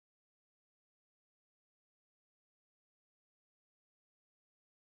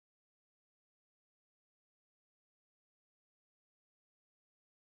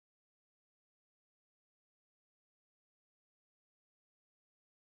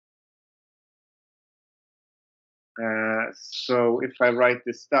So if I write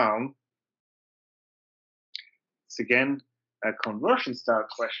this down, it's again a conversion style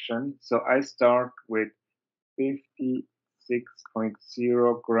question. So I start with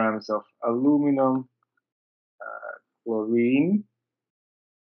 56.0 grams of aluminum chlorine,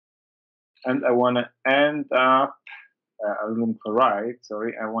 and I want to end up aluminum chloride.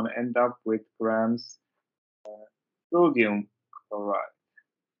 Sorry, I want to end up with grams sodium chloride.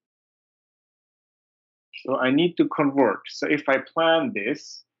 So I need to convert. So if I plan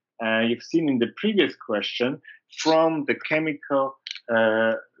this, you've seen in the previous question, from the chemical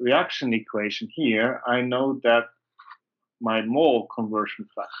reaction equation here, I know that my mole conversion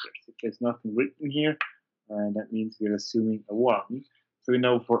factors. If there's nothing written here, that means we're assuming a 1. So we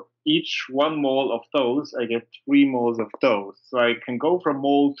know for each 1 mole of those, I get 3 moles of those. So I can go from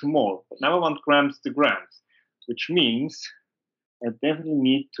mole to mole. But now I want grams to grams, which means I definitely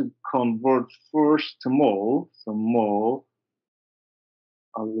need to convert first to mole. So mole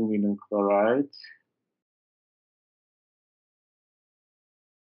aluminum chloride.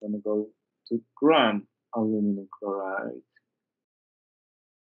 I'm going to go to gram aluminum chloride.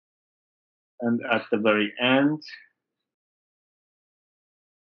 And at the very end,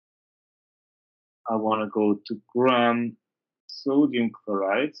 I want to go to gram sodium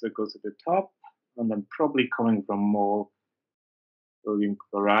chloride. So it goes at the top, and I'm probably coming from mole sodium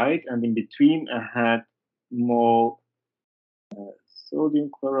chloride. And in between, I had mole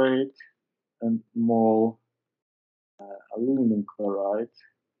sodium chloride and mole aluminum chloride.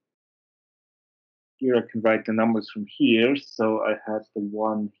 Here I can write the numbers from here. So I had the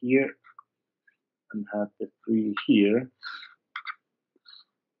 1 here and had the 3 here.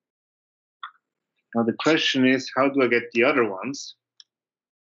 Now the question is, how do I get the other ones?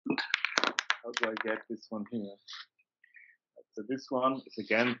 How do I get this one here? So this one is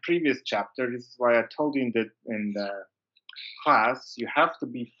again previous chapter. This is why I told you in the class you have to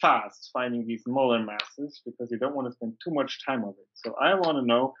be fast finding these molar masses because you don't want to spend too much time on it. So I want to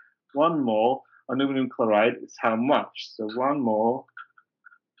know 1 mole aluminum chloride is how much. So 1 mole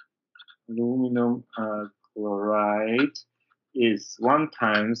aluminum chloride is 1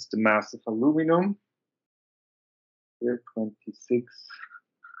 times the mass of aluminum. Here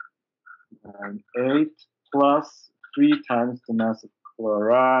 26.8 plus 3 times the mass of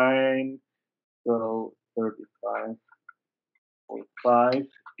chlorine. So 35.5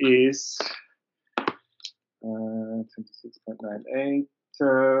 is 26.98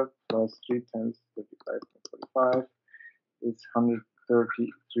 plus 3 times 35.45 is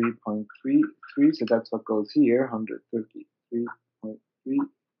 133.33. So that's what goes here,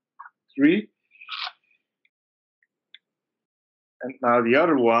 133.33. And now the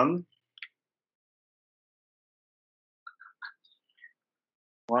other one,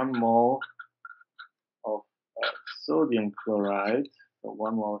 1 mole of sodium chloride. So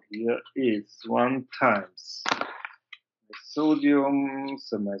 1 mole here is 1 times my sodium.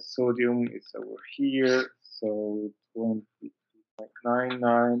 So my sodium is over here. So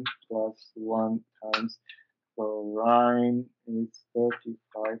 22.99 plus 1 times chlorine is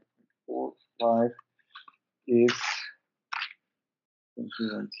 35.45 is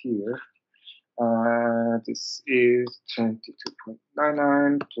here. This is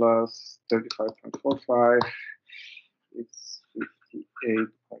 22.99 plus 35.45. It's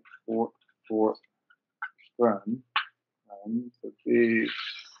 58.44 gram. So this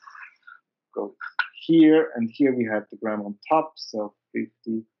goes here, and here we have the gram on top, so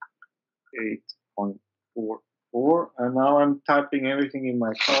 58.44. And now I'm typing everything in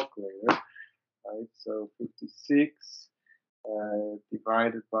my calculator, right? So 56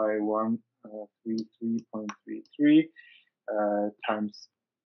 divided by 133.33 times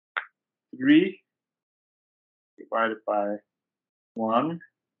 3 divided by 1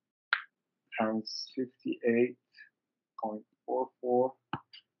 times 58.44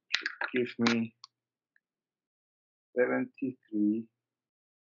 give me 73.6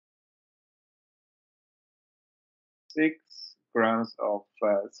 grams of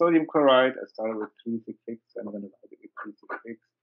sodium chloride. I started with 366, I'm going to write it with 366.